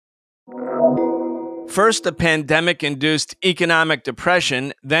First, the pandemic-induced economic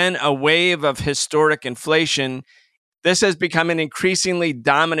depression, then a wave of historic inflation. This has become an increasingly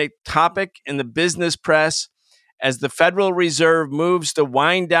dominant topic in the business press as the Federal Reserve moves to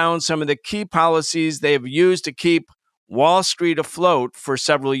wind down some of the key policies they have used to keep Wall Street afloat for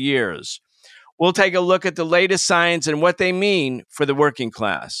several years. We'll take a look at the latest signs and what they mean for the working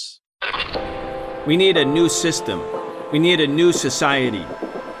class. We need a new system. We need a new society.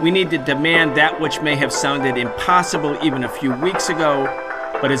 We need to demand that which may have sounded impossible even a few weeks ago,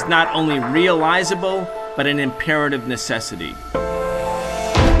 but is not only realizable, but an imperative necessity.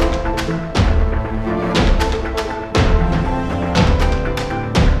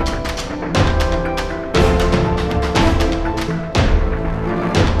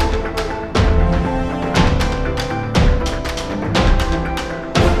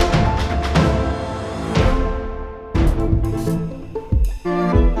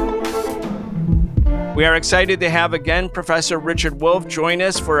 We are excited to have again Professor Richard Wolff join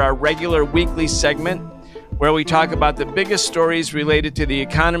us for our regular weekly segment where we talk about the biggest stories related to the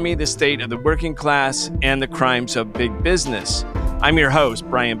economy, the state of the working class, and the crimes of big business. I'm your host,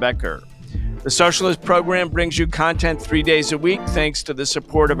 Brian Becker. The Socialist Program brings you content 3 days a week thanks to the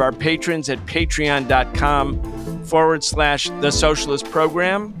support of our patrons at patreon.com/The Socialist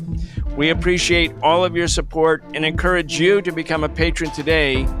Program. We appreciate all of your support and encourage you to become a patron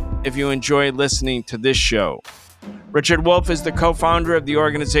today if you enjoy listening to this show. Richard Wolff is the co-founder of the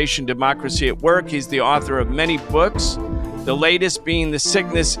organization Democracy at Work. He's the author of many books, the latest being The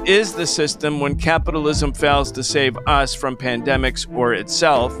Sickness is the System When Capitalism Fails to Save Us from Pandemics or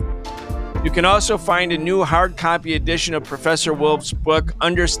Itself. You can also find a new hard copy edition of Professor Wolff's book,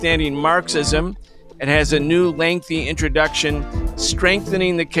 Understanding Marxism. It has a new lengthy introduction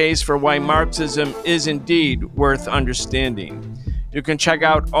strengthening the case for why Marxism is indeed worth understanding. You can check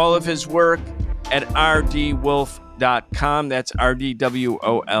out all of his work at rdwolff.com. That's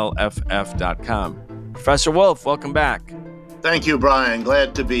rdwolff.com. Professor Wolff, welcome back. Thank you, Brian.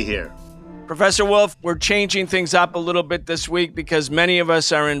 Glad to be here. Professor Wolff, we're changing things up a little bit this week because many of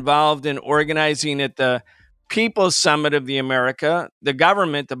us are involved in organizing at the People's Summit of the America. The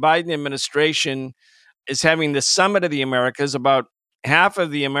government, the Biden administration, is having the Summit of the Americas. About half of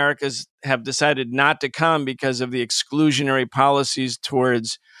the Americas have decided not to come because of the exclusionary policies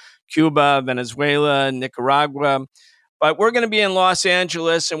towards Cuba, Venezuela, Nicaragua. But we're going to be in Los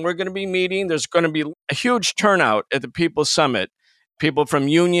Angeles and we're going to be meeting. There's going to be a huge turnout at the People's Summit. People from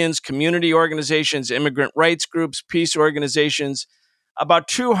unions, community organizations, immigrant rights groups, peace organizations. About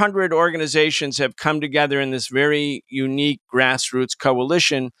 200 organizations have come together in this very unique grassroots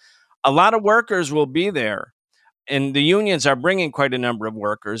coalition. A lot of workers will be there. And the unions are bringing quite a number of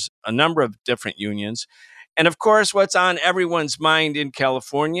workers, a number of different unions. And of course, what's on everyone's mind in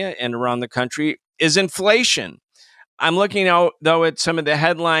California and around the country is inflation. I'm looking out, though, at some of the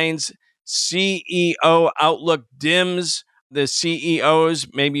headlines. CEO outlook dims. The CEOs,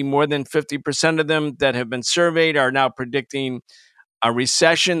 maybe more than 50% of them that have been surveyed, are now predicting a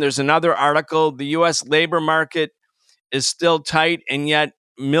recession. There's another article. The U.S. labor market is still tight, and yet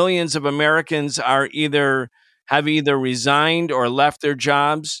millions of Americans have either resigned or left their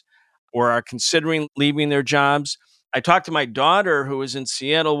jobs or are considering leaving their jobs. I talked to my daughter who was in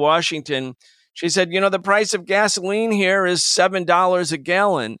Seattle, Washington. She said, the price of gasoline here is $7 a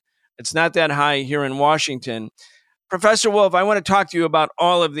gallon. It's not that high here in Washington. Professor Wolff, I want to talk to you about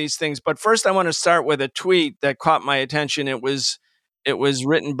all of these things, but first I want to start with a tweet that caught my attention. It was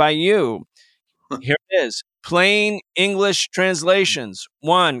written by you. Here it is. Plain English translations.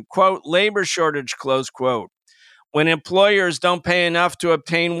 1, quote, labor shortage, close quote. When employers don't pay enough to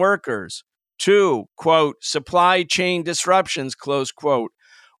obtain workers. 2, quote, supply chain disruptions, close quote.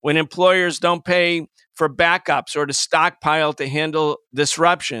 When employers don't pay for backups or to stockpile to handle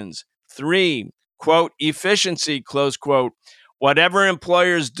disruptions. 3, quote, efficiency, close quote. Whatever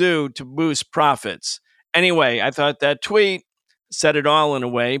employers do to boost profits. Anyway, I thought that tweet said it all in a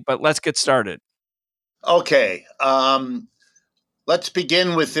way, but let's get started. Okay, let's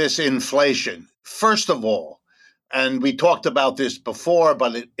begin with this inflation. First of all, and we talked about this before,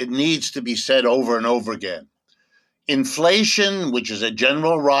 but it needs to be said over and over again. Inflation, which is a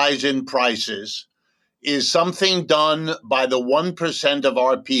general rise in prices, is something done by the 1% of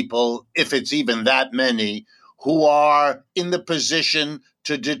our people, if it's even that many, who are in the position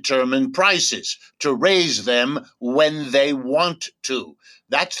to determine prices, to raise them when they want to.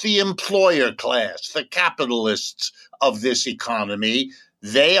 That's the employer class, the capitalists of this economy.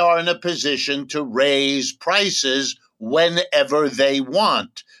 They are in a position to raise prices whenever they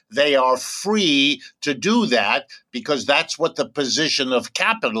want. They are free to do that because that's what the position of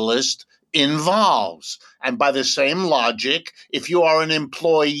capitalist involves. And by the same logic, if you are an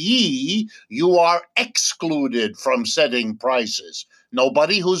employee, you are excluded from setting prices.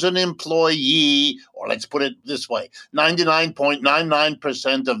 Nobody who's an employee, or let's put it this way,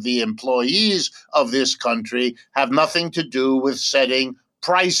 99.99% of the employees of this country have nothing to do with setting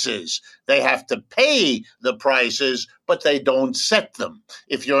prices. They have to pay the prices, but they don't set them.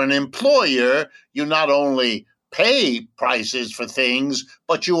 If you're an employer, you not only pay prices for things,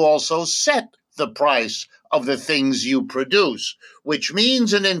 but you also set the price of the things you produce, which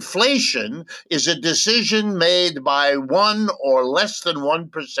means an inflation is a decision made by 1 or less than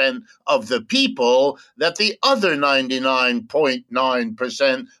 1% of the people that the other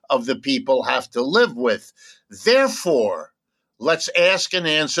 99.9% of the people have to live with. Therefore, let's ask and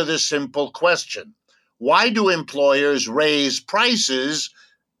answer the simple question. Why do employers raise prices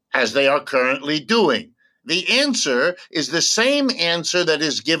as they are currently doing? The answer is the same answer that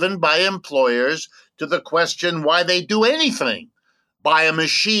is given by employers to the question why they do anything. Buy a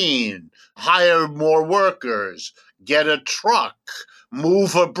machine, hire more workers, get a truck,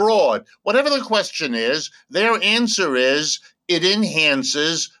 move abroad. Whatever the question is, their answer is it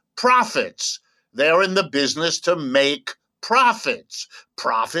enhances profits. They're in the business to make profits.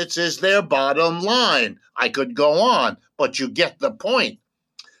 Profits is their bottom line. I could go on, but you get the point.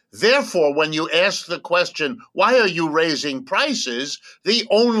 Therefore, when you ask the question, why are you raising prices? The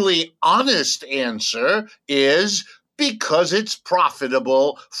only honest answer is because it's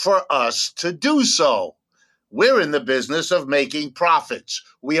profitable for us to do so. We're in the business of making profits.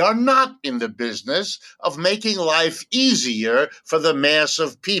 We are not in the business of making life easier for the mass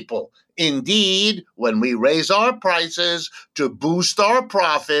of people. Indeed, when we raise our prices to boost our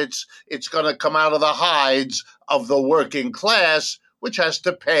profits, it's going to come out of the hides of the working class, which has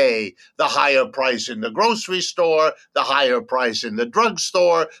to pay the higher price in the grocery store, the higher price in the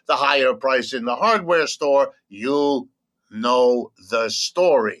drugstore, the higher price in the hardware store. You know the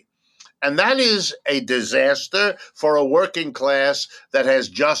story. And that is a disaster for a working class that has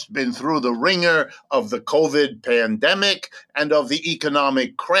just been through the ringer of the COVID pandemic and of the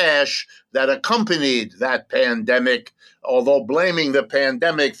economic crash that accompanied that pandemic. Although blaming the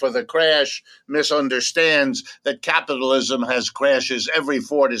pandemic for the crash misunderstands that capitalism has crashes every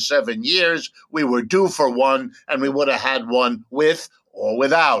 4 to 7 years. We were due for one, and we would have had one with or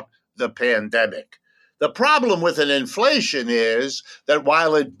without the pandemic. The problem with an inflation is that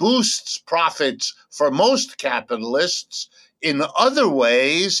while it boosts profits for most capitalists, in other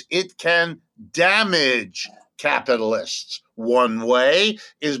ways it can damage capitalists. One way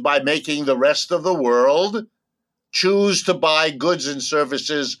is by making the rest of the world choose to buy goods and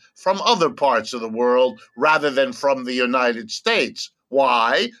services from other parts of the world rather than from the United States.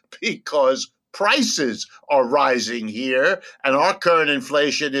 Why? Because prices are rising here, and our current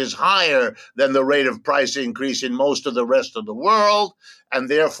inflation is higher than the rate of price increase in most of the rest of the world, and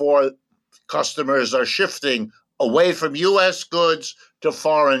therefore customers are shifting away from U.S. goods to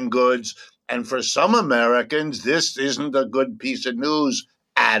foreign goods. And for some Americans, this isn't a good piece of news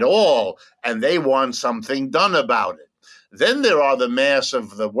at all, and they want something done about it. Then there are the mass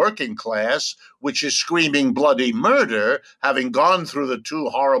of the working class, which is screaming bloody murder, having gone through the 2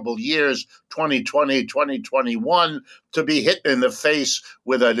 horrible years, 2020, 2021, to be hit in the face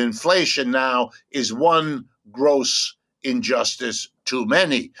with an inflation now is one gross injustice too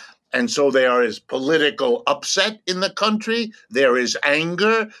many. And so there is political upset in the country, there is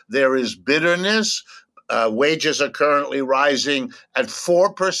anger, there is bitterness. Wages are currently rising at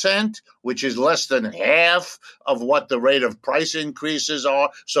 4%, which is less than half of what the rate of price increases are,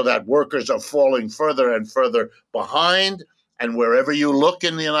 so that workers are falling further and further behind. And wherever you look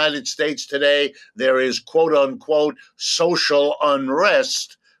in the United States today, there is quote unquote social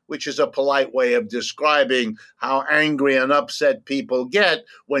unrest, which is a polite way of describing how angry and upset people get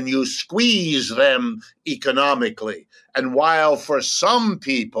when you squeeze them economically. And while for some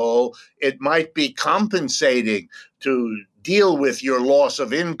people it might be compensating to deal with your loss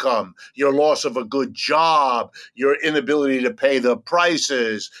of income, your loss of a good job, your inability to pay the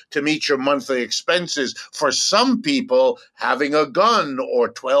prices, to meet your monthly expenses. For some people, having a gun or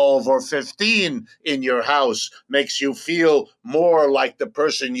 12 or 15 in your house makes you feel more like the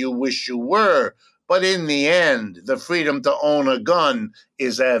person you wish you were. But in the end, the freedom to own a gun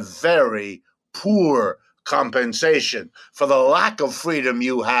is a very poor compensation for the lack of freedom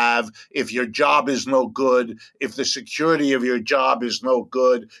you have if your job is no good, if the security of your job is no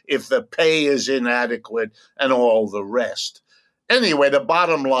good, if the pay is inadequate, and all the rest. Anyway, the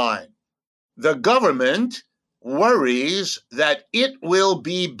bottom line, the government worries that it will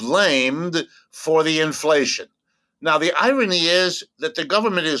be blamed for the inflation. Now, the irony is that the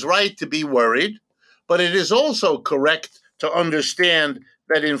government is right to be worried, but it is also correct to understand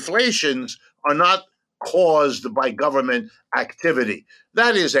that inflations are not caused by government activity.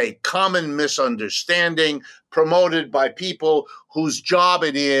 That is a common misunderstanding promoted by people whose job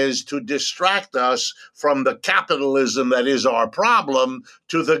it is to distract us from the capitalism that is our problem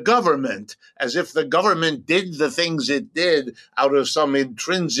to the government, as if the government did the things it did out of some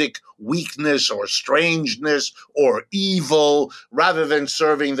intrinsic weakness or strangeness or evil, rather than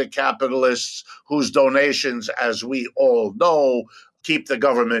serving the capitalists whose donations, as we all know, keep the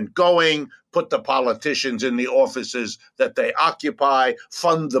government going, put the politicians in the offices that they occupy,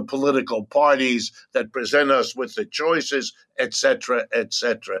 fund the political parties that present us with the choices, etc.,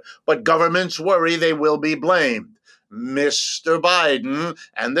 etc. But governments worry they will be blamed. Mr. Biden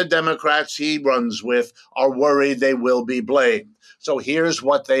and the Democrats he runs with are worried they will be blamed. So here's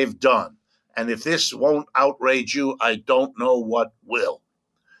what they've done. And if this won't outrage you, I don't know what will.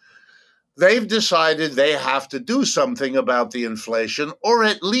 They've decided they have to do something about the inflation, or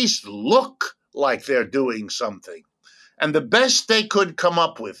at least look like they're doing something. And the best they could come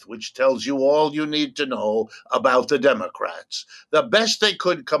up with, which tells you all you need to know about the Democrats, the best they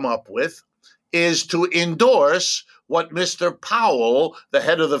could come up with is to endorse what Mr. Powell, the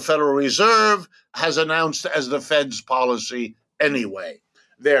head of the Federal Reserve, has announced as the Fed's policy anyway.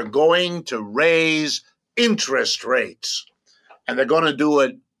 They're going to raise interest rates, and they're going to do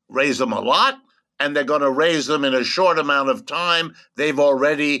it, raise them a lot, and they're going to raise them in a short amount of time. They've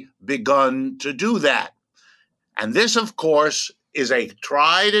already begun to do that. And this, of course, is a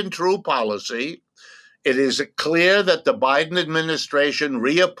tried and true policy. It is clear that the Biden administration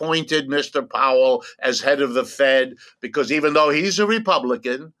reappointed Mr. Powell as head of the Fed because even though he's a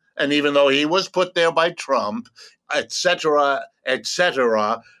Republican and even though he was put there by Trump, et cetera,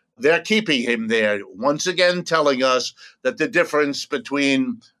 they're keeping him there, once again telling us that the difference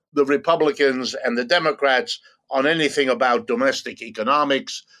between the Republicans and the Democrats on anything about domestic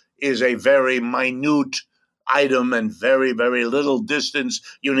economics is a very minute item and very, very little distance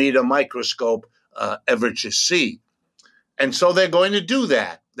you need a microscope ever to see. And so they're going to do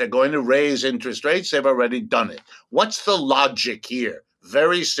that. They're going to raise interest rates. They've already done it. What's the logic here?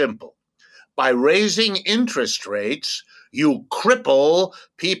 Very simple. By raising interest rates, you cripple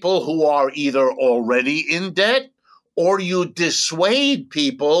people who are either already in debt or you dissuade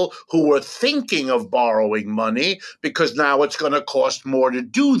people who were thinking of borrowing money because now it's going to cost more to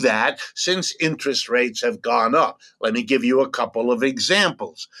do that since interest rates have gone up. Let me give you a couple of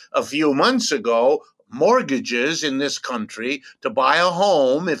examples. A few months ago, mortgages in this country to buy a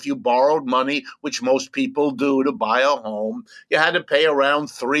home, if you borrowed money, which most people do to buy a home, you had to pay around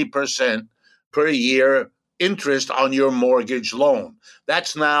 3% per year interest on your mortgage loan.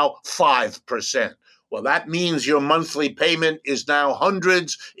 That's now 5%. Well, that means your monthly payment is now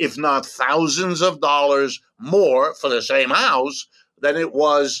hundreds, if not thousands of dollars more for the same house than it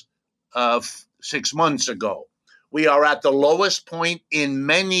was 6 months ago. We are at the lowest point in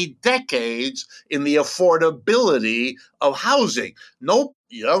many decades in the affordability of housing. No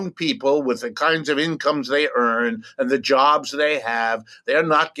young people with the kinds of incomes they earn and the jobs they have, they're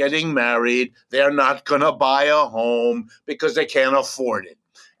not getting married. They're not going to buy a home because they can't afford it.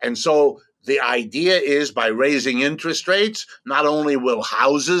 And so the idea is by raising interest rates, not only will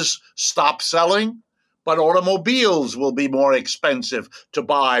houses stop selling, but automobiles will be more expensive to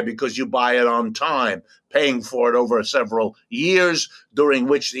buy because you buy it on time, paying for it over several years, during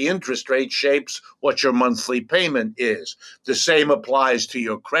which the interest rate shapes what your monthly payment is. The same applies to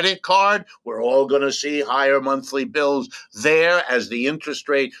your credit card. We're all going to see higher monthly bills there as the interest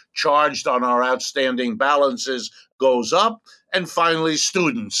rate charged on our outstanding balances goes up. And finally,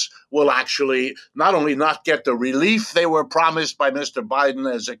 students will actually not only not get the relief they were promised by Mr.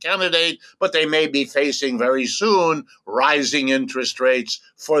 Biden as a candidate, but they may be facing very soon rising interest rates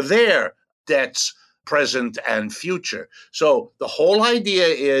for their debts, present and future. So the whole idea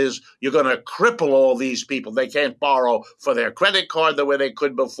is you're going to cripple all these people. They can't borrow for their credit card the way they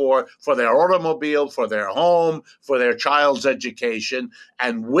could before, for their automobile, for their home, for their child's education.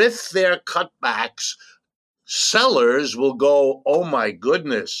 And with their cutbacks, sellers will go, oh my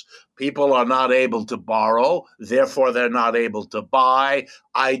goodness, people are not able to borrow, therefore they're not able to buy.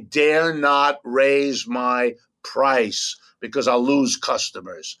 I dare not raise my price because I'll lose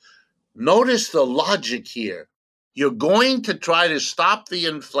customers. Notice the logic here. You're going to try to stop the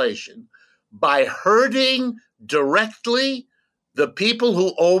inflation by hurting directly the people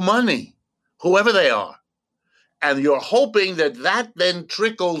who owe money, whoever they are. And you're hoping that that then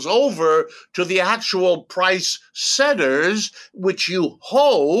trickles over to the actual price setters, which you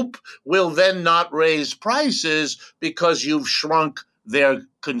hope will then not raise prices because you've shrunk their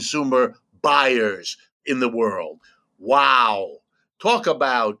consumer buyers in the world. Wow. Talk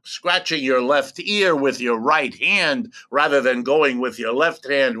about scratching your left ear with your right hand rather than going with your left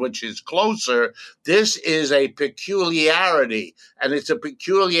hand, which is closer. This is a peculiarity, and it's a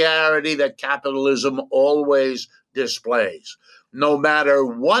peculiarity that capitalism always displays. No matter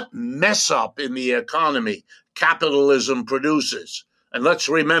what mess up in the economy capitalism produces. And let's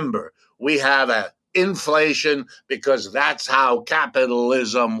remember, we have an inflation because that's how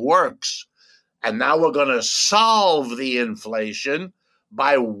capitalism works. And now we're going to solve the inflation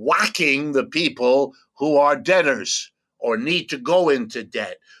by whacking the people who are debtors or need to go into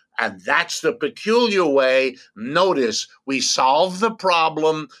debt. And that's the peculiar way. Notice we solve the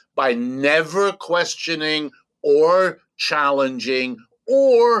problem by never questioning or challenging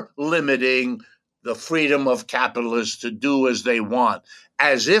or limiting the freedom of capitalists to do as they want,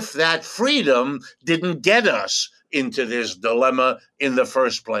 as if that freedom didn't get us into this dilemma in the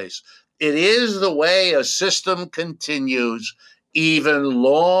first place. It is the way a system continues even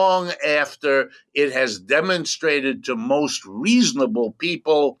long after it has demonstrated to most reasonable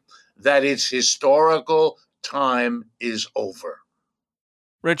people that its historical time is over.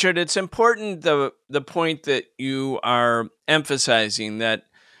 Richard, it's important the point that you are emphasizing, that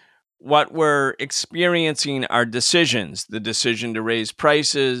what we're experiencing are decisions, the decision to raise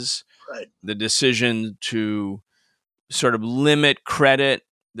prices, Right. the decision to sort of limit credit,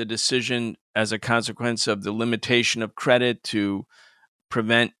 the decision as a consequence of the limitation of credit to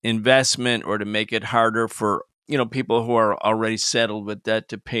prevent investment or to make it harder for people who are already settled with debt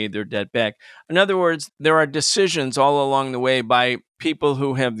to pay their debt back. In other words, there are decisions all along the way by people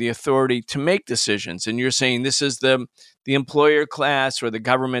who have the authority to make decisions. And you're saying this is the employer class or the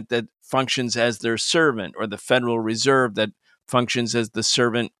government that functions as their servant, or the Federal Reserve that functions as the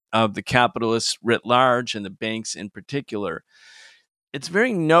servant of the capitalists writ large and the banks in particular. It's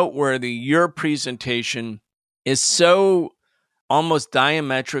very noteworthy. Your presentation is so almost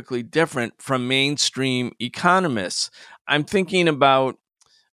diametrically different from mainstream economists. I'm thinking about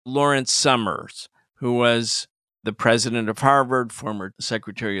Lawrence Summers, who was the president of Harvard, former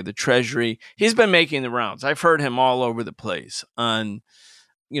secretary of the Treasury. He's been making the rounds. I've heard him all over the place on,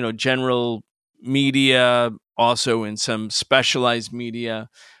 general media, also in some specialized media.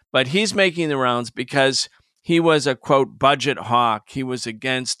 But he's making the rounds because he was a, quote, budget hawk. He was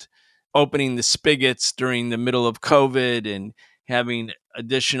against opening the spigots during the middle of COVID and having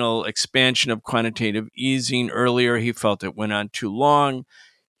additional expansion of quantitative easing earlier. He felt it went on too long.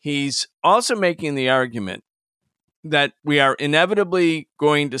 He's also making the argument that we are inevitably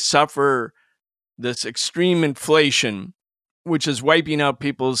going to suffer this extreme inflation, which is wiping out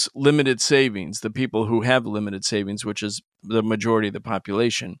people's limited savings, the people who have limited savings, which is the majority of the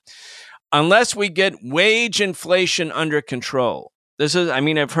population, unless we get wage inflation under control.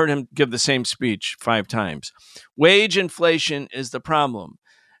 I've heard him give the same speech 5 times. Wage inflation is the problem.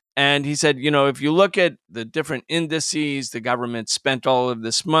 And he said, if you look at the different indices, the government spent all of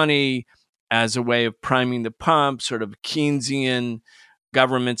this money as a way of priming the pump, sort of Keynesian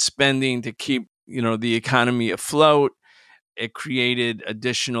government spending to keep, the economy afloat. It created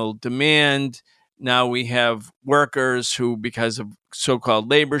additional demand. Now we have workers who, because of so-called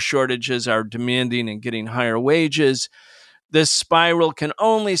labor shortages, are demanding and getting higher wages. This spiral can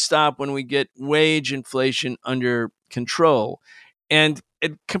only stop when we get wage inflation under control. And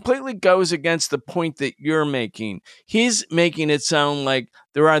it completely goes against the point that you're making. He's making it sound like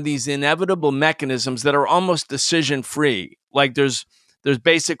there are these inevitable mechanisms that are almost decision free. Like there's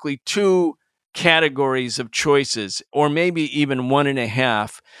basically 2 categories of choices, or maybe even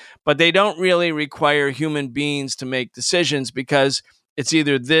 1.5, but they don't really require human beings to make decisions because it's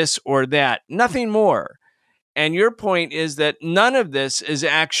either this or that, nothing more. And your point is that none of this is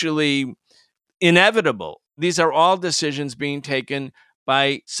actually inevitable. These are all decisions being taken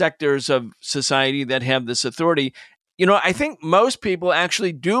by sectors of society that have this authority. I think most people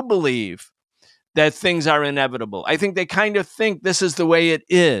actually do believe that things are inevitable. I think they kind of think this is the way it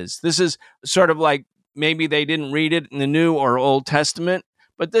is. This is sort of like maybe they didn't read it in the New or Old Testament,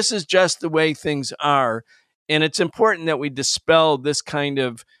 but this is just the way things are. And it's important that we dispel this kind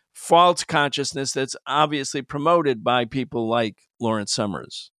of false consciousness that's obviously promoted by people like Lawrence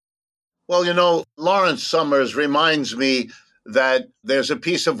Summers. Well, Lawrence Summers reminds me that there's a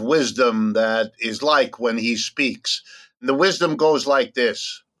piece of wisdom that is like when he speaks. And the wisdom goes like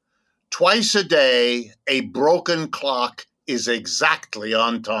this: twice a day, a broken clock is exactly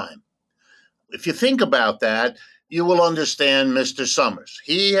on time. If you think about that, you will understand Mr. Summers.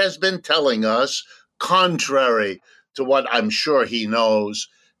 He has been telling us, contrary to what I'm sure he knows,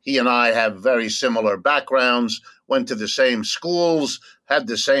 he and I have very similar backgrounds, went to the same schools, had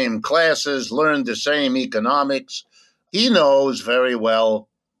the same classes, learned the same economics. He knows very well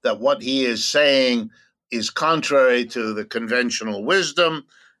that what he is saying is contrary to the conventional wisdom,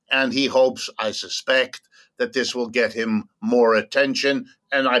 and he hopes, I suspect, that this will get him more attention,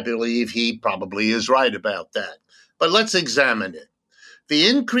 and I believe he probably is right about that. But let's examine it. The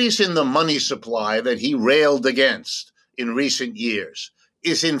increase in the money supply that he railed against in recent years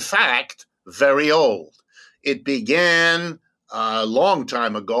is, in fact, very old. It began a long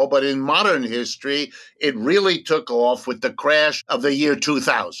time ago, but in modern history, it really took off with the crash of the year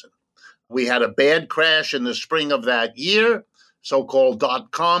 2000. We had a bad crash in the spring of that year, so-called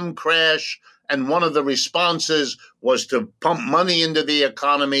dot-com crash, and one of the responses was to pump money into the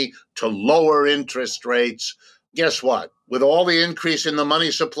economy to lower interest rates. Guess what? With all the increase in the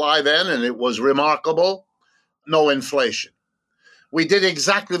money supply then, and it was remarkable, no inflation. We did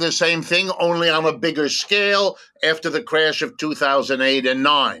exactly the same thing, only on a bigger scale after the crash of 2008 and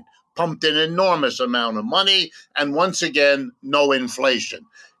 9. Pumped an enormous amount of money, and once again, no inflation.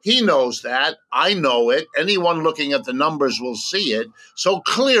 He knows that. I know it. Anyone looking at the numbers will see it. So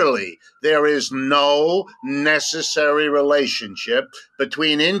clearly, there is no necessary relationship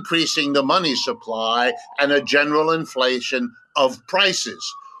between increasing the money supply and a general inflation of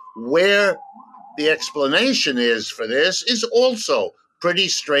prices. Where the explanation is for this is also pretty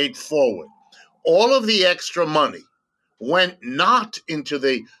straightforward. All of the extra money went not into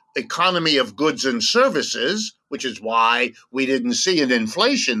the economy of goods and services, which is why we didn't see an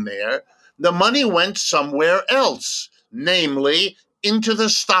inflation there. The money went somewhere else, namely into the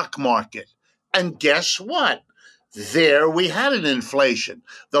stock market. And guess what? There we had an inflation.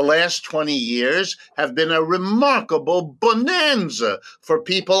 The last 20 years have been a remarkable bonanza for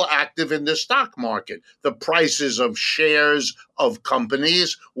people active in the stock market. The prices of shares of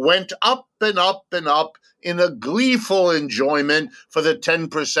companies went up and up and up in a gleeful enjoyment for the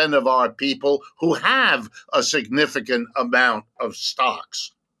 10% of our people who have a significant amount of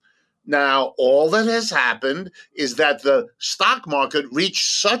stocks. Now, all that has happened is that the stock market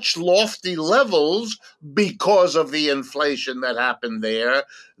reached such lofty levels because of the inflation that happened there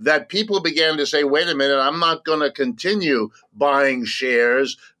that people began to say, wait a minute, I'm not going to continue buying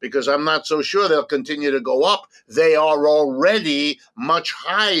shares because I'm not so sure they'll continue to go up. They are already much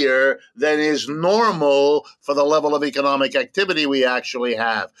higher than is normal for the level of economic activity we actually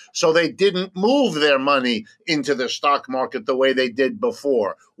have. So they didn't move their money into the stock market the way they did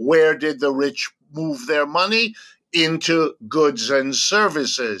before. Where did the rich move their money? Into goods and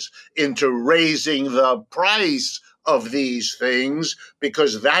services, into raising the price of these things,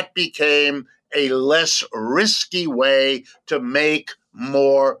 because that became a less risky way to make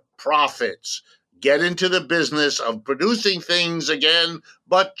more profits. Get into the business of producing things again,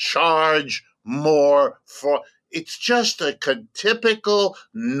 but charge more for. It's just a typical,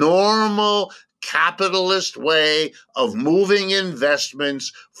 normal capitalist way of moving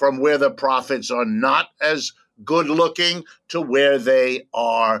investments from where the profits are not as good looking to where they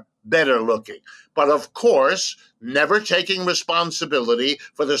are better looking. But of course, never taking responsibility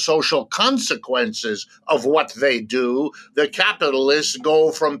for the social consequences of what they do, the capitalists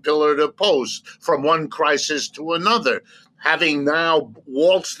go from pillar to post, from one crisis to another. Having now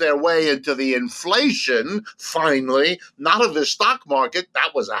waltzed their way into the inflation, finally, not of the stock market,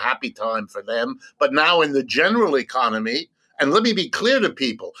 that was a happy time for them, but now in the general economy. And let me be clear to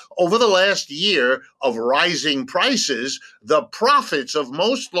people, over the last year of rising prices, the profits of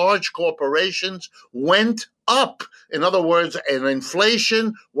most large corporations went up. In other words, an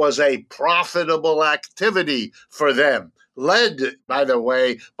inflation was a profitable activity for them, led, by the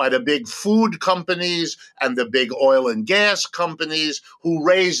way, by the big food companies and the big oil and gas companies who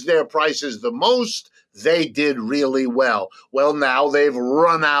raised their prices the most. They did really well. Well, now they've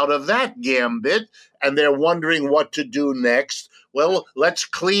run out of that gambit and they're wondering what to do next. Well, let's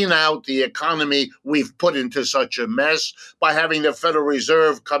clean out the economy we've put into such a mess by having the Federal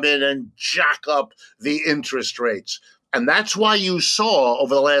Reserve come in and jack up the interest rates. And that's why you saw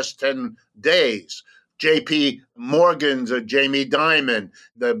over the last 10 days J.P. Morgan's Jamie Dimon,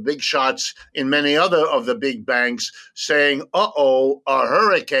 the big shots in many other of the big banks saying, uh-oh, a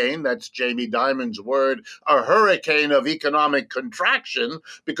hurricane, that's Jamie Dimon's word, a hurricane of economic contraction,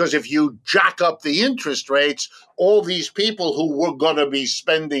 because if you jack up the interest rates, all these people who were going to be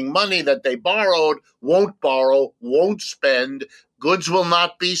spending money that they borrowed won't borrow, won't spend, Goods will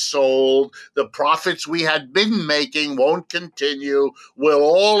not be sold. The profits we had been making won't continue. We'll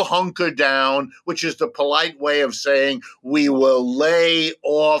all hunker down, which is the polite way of saying we will lay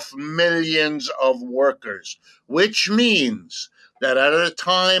off millions of workers, which means that at a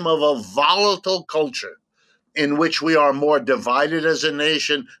time of a volatile culture in which we are more divided as a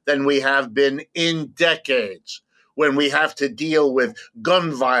nation than we have been in decades, when we have to deal with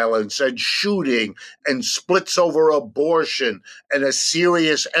gun violence and shooting and splits over abortion and a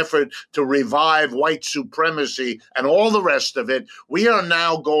serious effort to revive white supremacy and all the rest of it, we are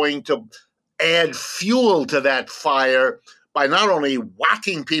now going to add fuel to that fire by not only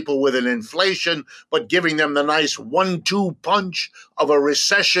whacking people with an inflation, but giving them the nice 1-2 punch of a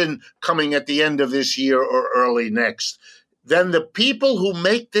recession coming at the end of this year or early next. Then the people who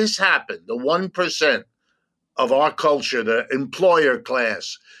make this happen, the 1%, of our culture, the employer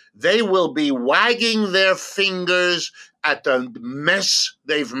class, they will be wagging their fingers at the mess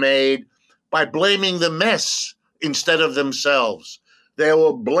they've made by blaming the mess instead of themselves. They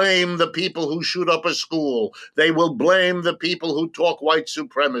will blame the people who shoot up a school. They will blame the people who talk white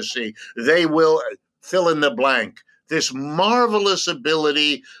supremacy. They will fill in the blank. This marvelous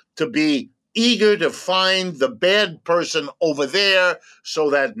ability to be eager to find the bad person over there so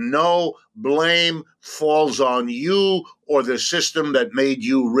that no blame falls on you or the system that made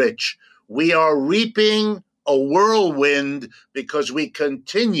you rich. We are reaping a whirlwind because we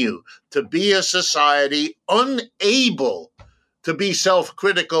continue to be a society unable to be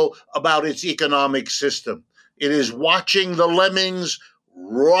self-critical about its economic system. It is watching the lemmings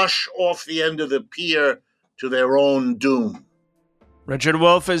rush off the end of the pier to their own doom. Richard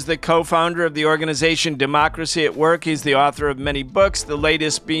Wolff is the co-founder of the organization Democracy at Work. He's the author of many books, the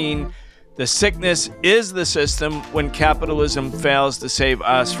latest being The Sickness is the System, When Capitalism Fails to Save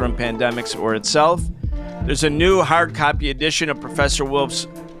Us from Pandemics or Itself. There's a new hard copy edition of Professor Wolff's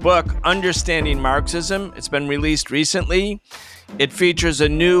book, Understanding Marxism. It's been released recently. It features a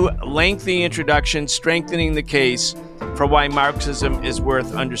new lengthy introduction strengthening the case for why Marxism is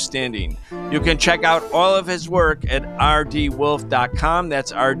worth understanding. You can check out all of his work at rdwolff.com.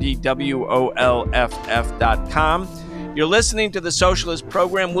 That's rdwolff.com. You're listening to The Socialist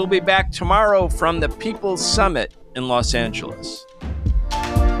Program. We'll be back tomorrow from the People's Summit in Los Angeles.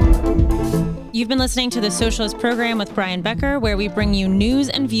 You've been listening to The Socialist Program with Brian Becker, where we bring you news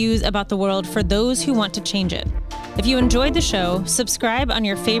and views about the world for those who want to change it. If you enjoyed the show, subscribe on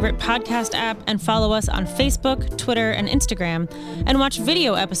your favorite podcast app and follow us on Facebook, Twitter, and Instagram, and watch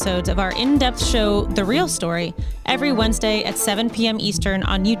video episodes of our in-depth show, The Real Story, every Wednesday at 7 p.m. Eastern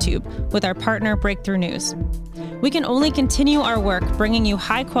on YouTube with our partner Breakthrough News. We can only continue our work bringing you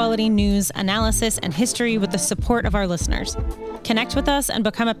high-quality news, analysis, and history with the support of our listeners. Connect with us and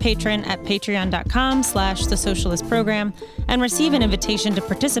become a patron at patreon.com/The Socialist Program and receive an invitation to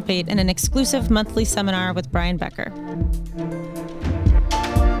participate in an exclusive monthly seminar with Brian Becker.